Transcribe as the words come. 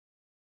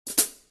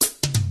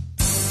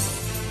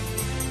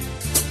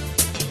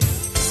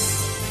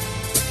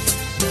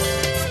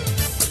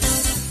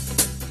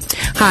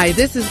Hi,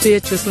 this is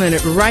Beatrice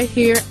Leonard right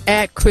here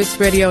at Chris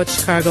Radio at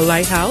Chicago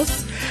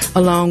Lighthouse,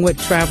 along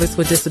with Travelers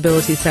with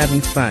Disabilities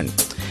Having Fun.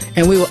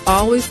 And we were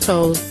always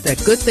told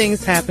that good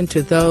things happen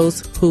to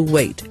those who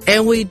wait.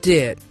 And we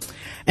did.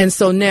 And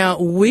so now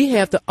we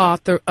have the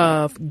author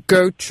of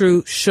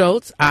Goldy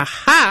Schulz.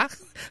 Aha!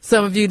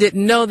 Some of you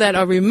didn't know that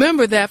or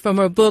remember that from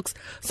her books.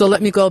 So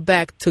let me go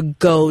back to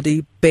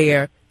Goldy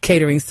Bear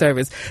Catering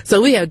Service.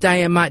 So we have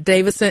Diane Mott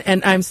Davidson,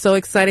 and I'm so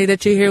excited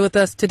that you're here with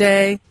us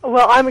today.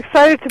 Well, I'm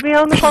excited to be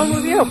on the phone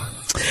with you.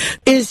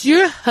 Is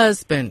your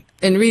husband,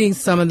 in reading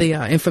some of the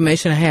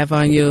information I have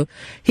on you,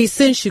 he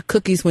sends you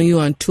cookies when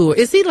you're on tour.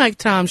 Is he like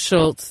Tom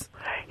Schulz?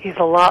 He's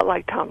a lot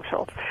like Tom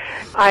Schulz.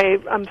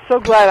 I'm so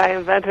glad I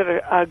invented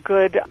a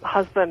good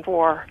husband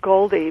for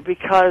Goldy,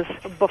 because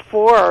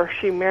before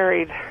she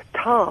married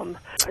Tom,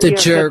 the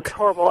jerk,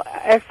 horrible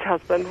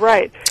ex-husband,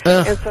 right?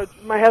 Ugh. And so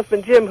my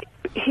husband Jim,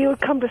 he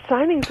would come to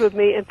signings with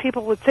me, and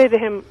people would say to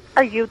him,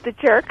 "Are you the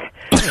jerk?"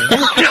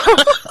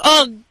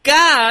 Oh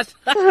God!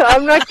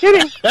 I'm not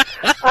kidding.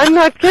 I'm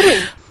not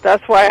kidding.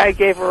 That's why I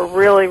gave her a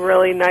really,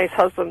 really nice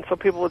husband, so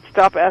people would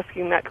stop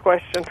asking that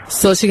question.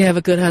 So she can have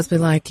a good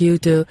husband like you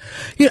do.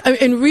 You know,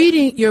 in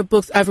reading your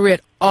books, I've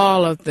read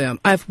all of them.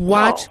 I've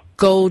watched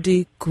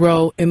Goldy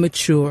grow and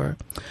mature.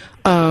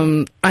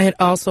 I had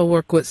also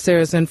worked with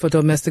Sarah Zen for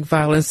domestic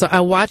violence, so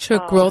I watched her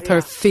growth,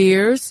 her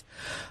fears.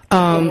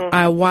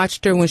 I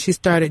watched her when she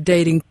started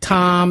dating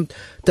Tom,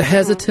 the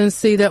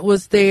hesitancy that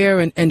was there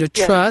and the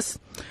trust.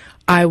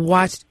 I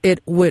watched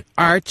it with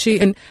Archie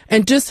and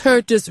just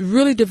her just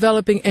really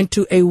developing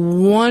into a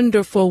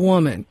wonderful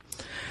woman.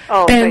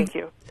 Oh, thank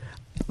you.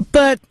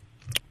 But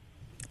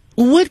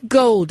with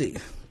Goldy,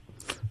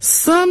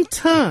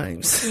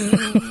 sometimes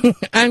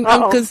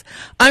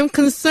I'm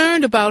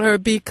concerned about her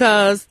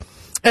because,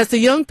 as the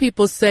young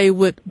people say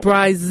with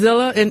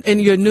Bridezilla in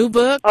your new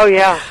book. Oh,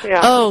 yeah.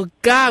 Oh,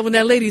 God, when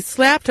that lady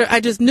slapped her,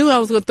 I just knew I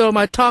was going to throw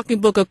my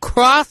talking book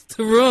across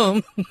the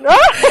room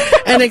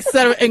and et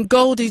cetera. And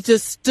Goldy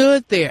just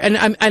stood there. And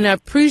I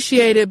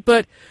appreciate it,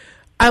 but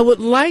I would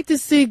like to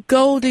see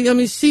Goldy. I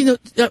mean,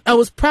 I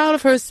was proud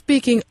of her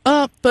speaking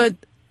up, but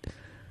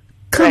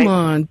come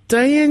on,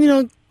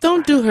 Diane,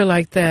 don't do her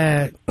like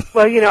that.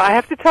 Well, I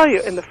have to tell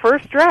you, in the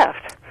first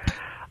draft,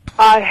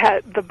 I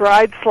had the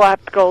bride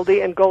slapped Goldy,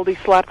 and Goldy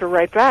slapped her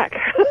right back.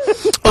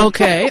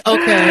 Okay.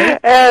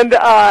 And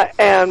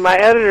my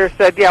editor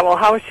said, "Yeah, well,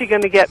 how is she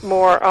going to get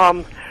more,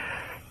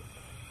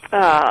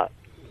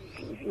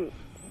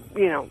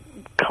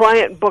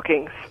 client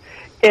bookings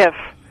if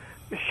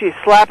she's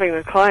slapping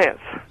the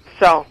clients?"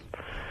 So,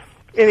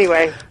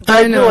 anyway,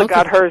 Bridezilla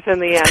got hers in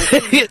the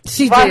end.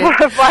 She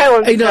did.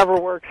 Violence never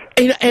works.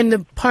 And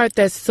the part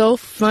that's so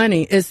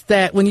funny is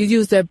that when you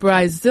use that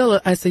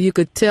Bridezilla, I said you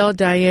could tell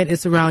Diane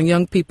is around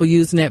young people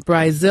using that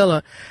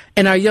Bridezilla.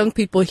 And our young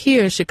people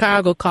here in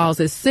Chicago calls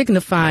it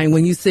signifying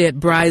when you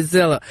said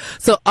Bridezilla.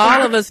 So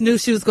all of us knew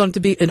she was going to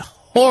be a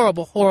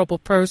horrible, horrible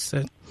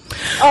person.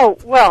 Oh,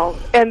 well,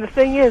 and the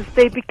thing is,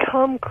 they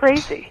become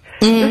crazy.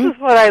 Mm-hmm. This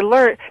is what I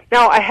learned.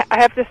 Now, I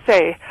have to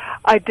say,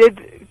 I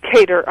did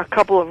cater a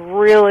couple of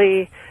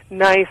really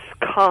nice,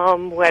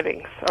 calm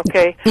weddings,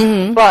 okay?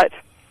 Mm-hmm. But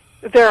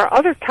there are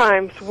other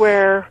times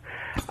where,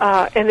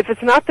 and if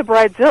it's not the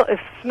Bridezilla, if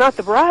it's not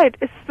the bride,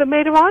 it's the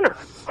maid of honor.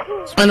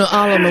 I know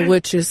all of them are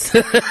witches.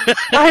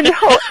 I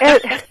know,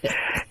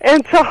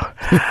 and so,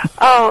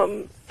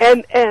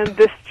 and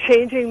this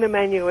changing the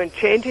menu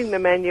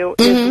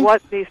is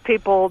what these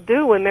people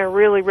do when they're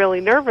really,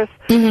 really nervous.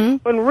 Mm-hmm.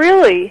 When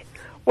really,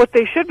 what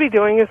they should be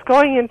doing is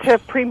going into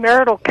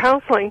premarital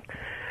counseling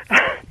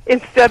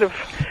instead of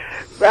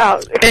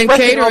and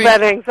catering, all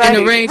that anxiety.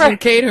 And arranging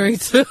catering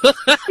too.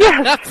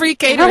 Yes, free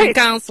catering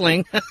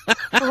counseling.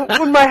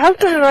 When my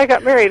husband and I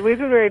got married, we've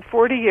been married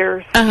 40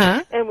 years,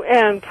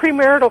 and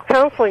premarital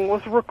counseling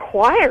was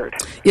required.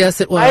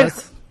 Yes, it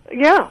was.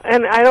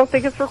 And I don't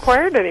think it's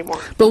required anymore.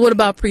 But what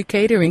about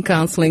pre-catering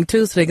counseling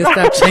too, so they can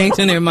stop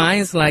changing their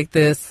minds like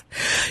this?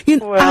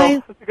 That's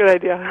a good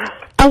idea.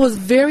 I was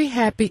very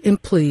happy and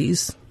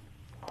pleased,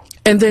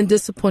 and then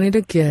disappointed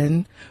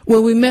again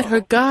when we met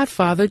her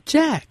godfather,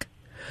 Jack.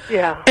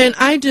 Yeah. And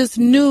I just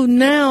knew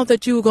now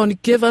that you were going to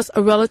give us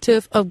a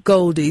relative of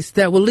Goldy's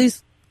that will at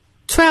least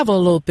travel a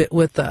little bit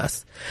with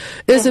us.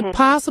 Is it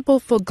possible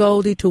for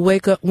Goldy to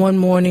wake up one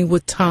morning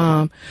with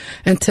Tom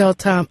and tell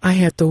Tom, I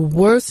had the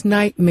worst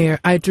nightmare.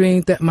 I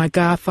dreamed that my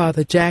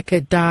godfather, Jack,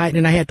 had died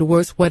and I had the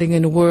worst wedding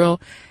in the world,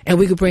 and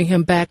we could bring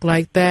him back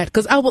like that?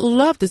 Because I would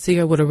love to see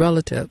her with a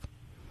relative.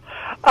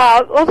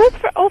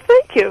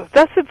 Thank you.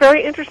 That's a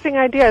very interesting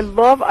idea. I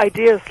love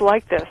ideas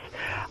like this.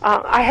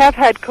 I have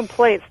had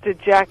complaints, did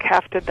Jack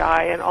have to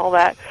die and all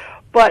that,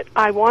 but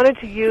I wanted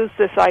to use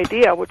this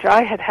idea, which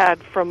I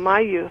had from my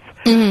youth,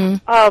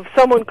 of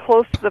someone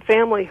close to the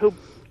family who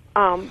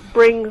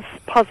brings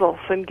puzzles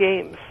and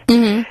games.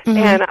 And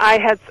I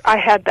had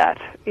that.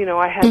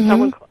 I had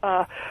someone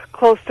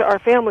close to our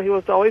family who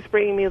was always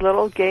bringing me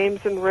little games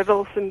and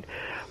riddles and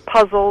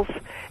puzzles.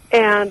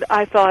 And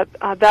I thought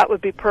that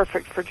would be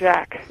perfect for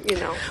Jack,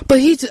 But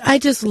I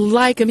just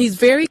like him. He's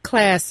very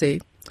classy.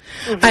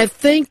 I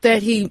think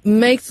that he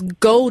makes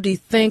Goldie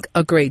think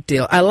a great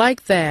deal. I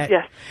like that.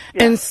 Yes.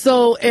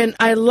 And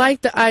I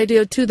like the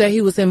idea, too, that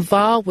he was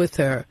involved with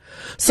her.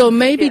 So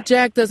maybe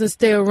Jack doesn't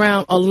stay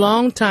around a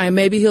long time.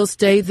 Maybe he'll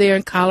stay there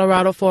in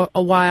Colorado for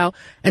a while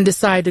and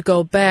decide to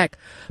go back.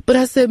 But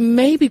I said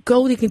maybe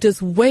Goldie can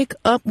just wake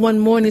up one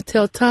morning and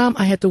tell Tom,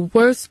 I had the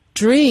worst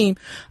dream.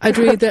 I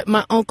dreamed that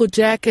my Uncle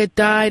Jack had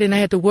died and I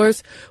had the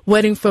worst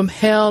wedding from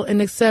hell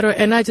and etc.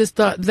 And I just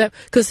thought that,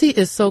 because he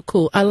is so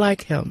cool. I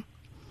like him.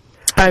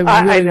 I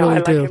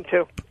really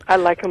do. I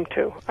like him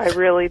too. I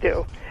really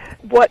do.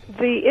 What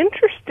the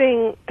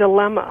interesting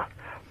dilemma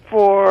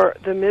for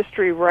the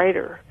mystery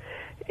writer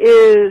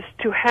is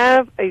to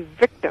have a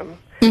victim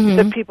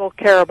that people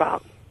care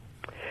about.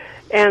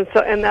 And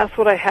that's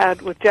what I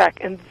had with Jack.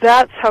 And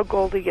that's how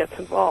Goldie gets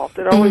involved.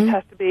 It always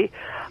has to be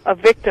a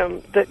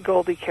victim that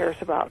Goldie cares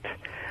about.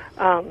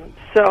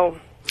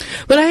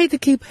 But I hate to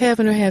keep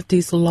having her have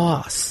these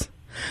losses.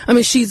 I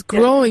mean, she's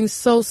growing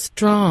so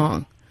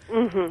strong.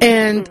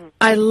 And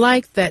I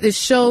like that. It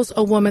shows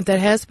a woman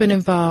that has been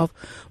involved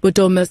with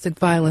domestic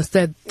violence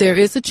that there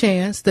is a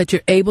chance that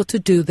you're able to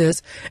do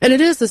this. And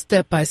it is a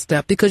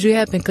step-by-step because you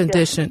have been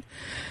conditioned.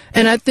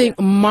 And I think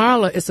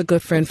Marla is a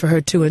good friend for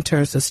her, too, in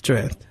terms of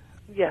strength.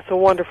 Yes, a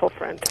wonderful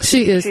friend.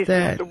 She's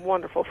a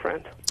wonderful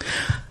friend.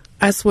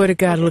 I swear to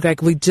God, it looked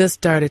like we just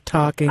started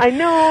talking. I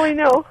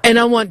know. And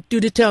I want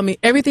you to tell me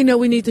everything that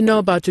we need to know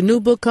about your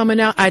new book coming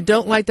out. I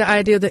don't like the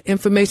idea of the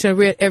information I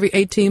read every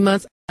 18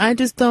 months. I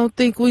just don't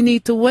think we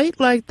need to wait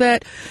like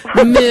that,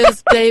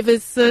 Ms.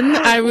 Davidson.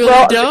 I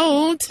really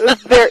don't.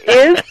 There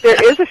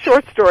is a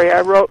short story I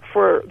wrote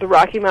for the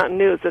Rocky Mountain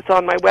News that's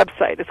on my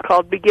website. It's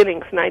called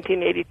Beginnings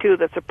 1982.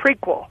 That's a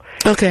prequel.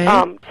 Okay.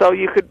 So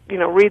you could,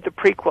 read the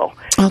prequel.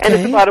 Okay. And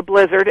it's about a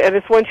blizzard, and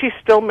it's when she's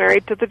still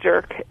married to the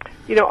jerk.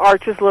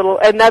 Arch's little,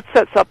 and that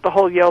sets up the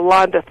whole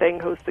Yolanda thing,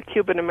 who's the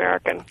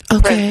Cuban-American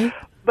Okay. friend.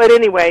 But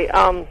anyway.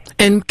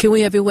 And can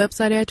we have your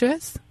website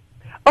address?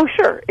 Oh,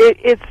 sure.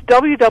 It's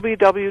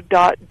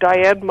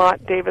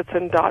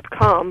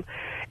www.DianeMottDavidson.com,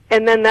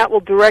 and then that will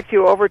direct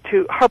you over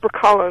to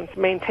HarperCollins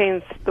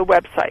maintains the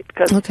website,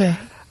 because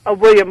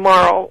William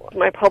Morrow,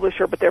 my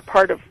publisher, but they're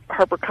part of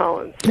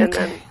HarperCollins, and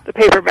then the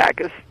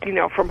paperback is,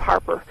 from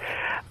Harper.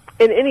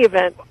 In any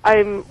event,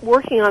 I'm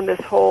working on this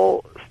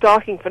whole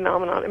stalking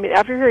phenomenon. I mean,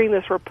 after hearing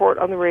this report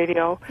on the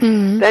radio,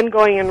 then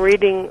going and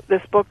reading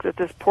this book that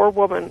this poor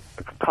woman,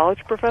 a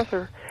college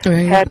professor,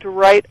 had to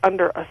write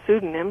under a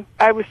pseudonym,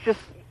 I was just,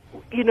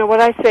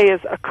 what I say is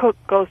a cook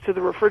goes to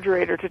the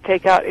refrigerator to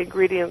take out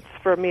ingredients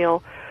for a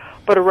meal,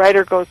 but a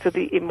writer goes to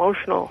the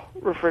emotional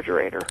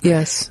refrigerator.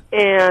 Yes.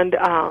 And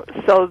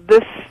so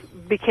this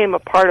became a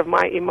part of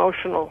my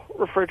emotional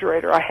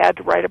refrigerator. I had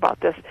to write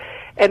about this.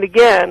 And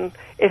again,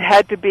 it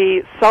had to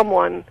be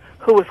someone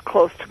who was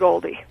close to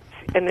Goldie.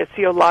 And it's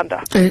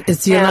Yolanda.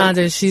 It's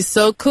Yolanda. She's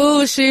so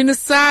cool. She and the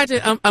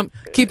sergeant. I'm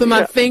keeping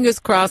my fingers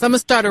crossed. I'm gonna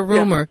start a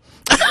rumor.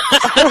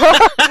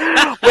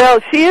 Well,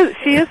 she is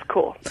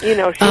cool. She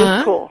is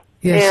cool.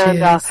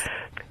 Yes,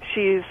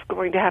 she's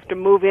going to have to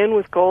move in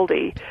with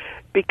Goldie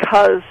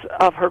because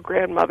of her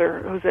grandmother,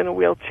 who's in a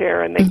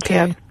wheelchair, and they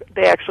can't.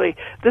 They actually.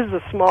 This is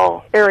a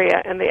small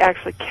area, and they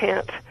actually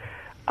can't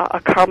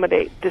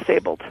accommodate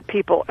disabled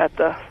people at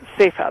the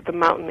safe house, the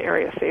mountain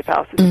area safe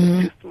house. It's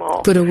just too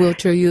small for the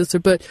wheelchair user.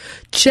 But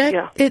check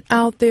it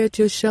out there at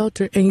your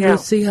shelter, and you'll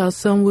see how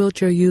some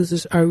wheelchair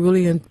users are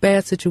really in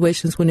bad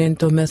situations when they're in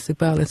domestic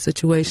violence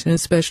situations,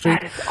 especially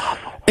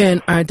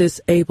in our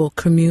disabled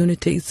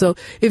community. So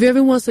if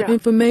everyone wants some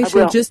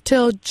information, just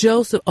tell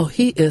Joseph. Oh,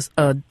 he is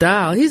a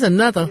doll. He's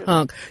another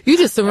hunk. You're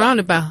just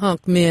surrounded by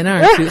hunk men,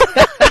 aren't you?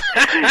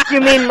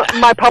 You mean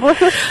my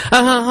publicist?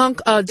 Hunk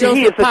Joseph.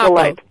 He is a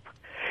delight.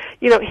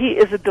 He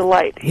is a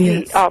delight.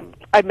 Yes.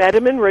 I met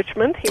him in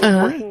Richmond. He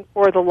was working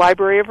for the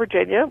Library of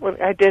Virginia when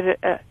I did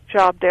a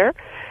job there.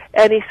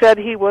 And he said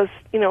he was,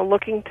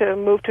 looking to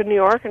move to New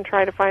York and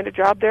try to find a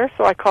job there.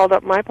 So I called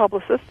up my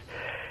publicist,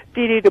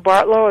 Dee Dee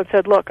DeBartolo, and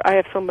said, look, I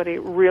have somebody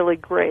really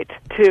great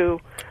to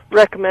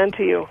recommend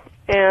to you.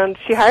 And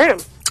she hired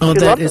him. Oh,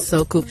 that is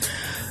so cool.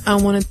 I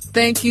want to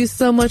thank you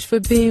so much for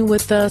being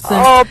with us.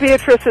 And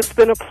Beatrice, it's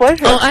been a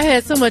pleasure. Oh, I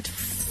had so much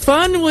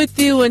fun with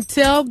you. And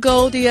tell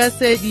Goldie I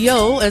said,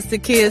 yo, as the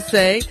kids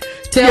say.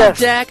 Tell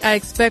Jack I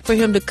expect for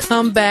him to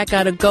come back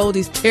out of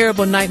Goldie's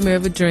terrible nightmare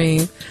of a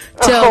dream.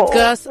 Tell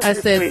Gus I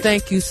said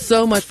thank you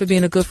so much for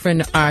being a good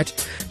friend to Arch.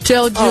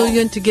 Tell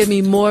Julian to give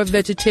me more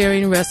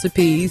vegetarian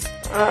recipes.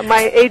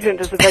 My agent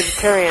is a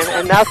vegetarian,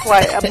 and that's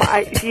why,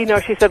 she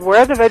said,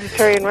 where are the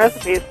vegetarian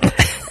recipes?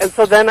 And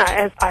so then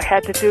I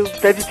had to do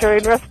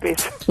vegetarian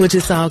recipes. Which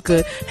is all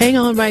good. Hang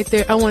on right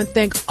there. I want to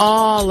thank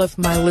all of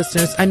my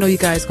listeners. I know you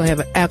guys are going to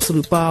have an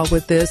absolute ball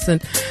with this.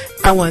 And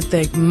I want to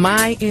thank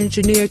my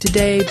engineer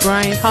today,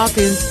 Brian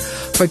Hawkins,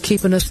 for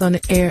keeping us on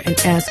the air and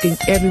asking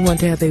everyone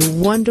to have a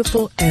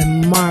wonderful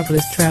and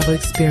marvelous travel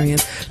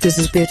experience. This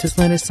is Beatrice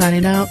Leonard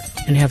signing out,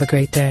 and have a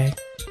great day.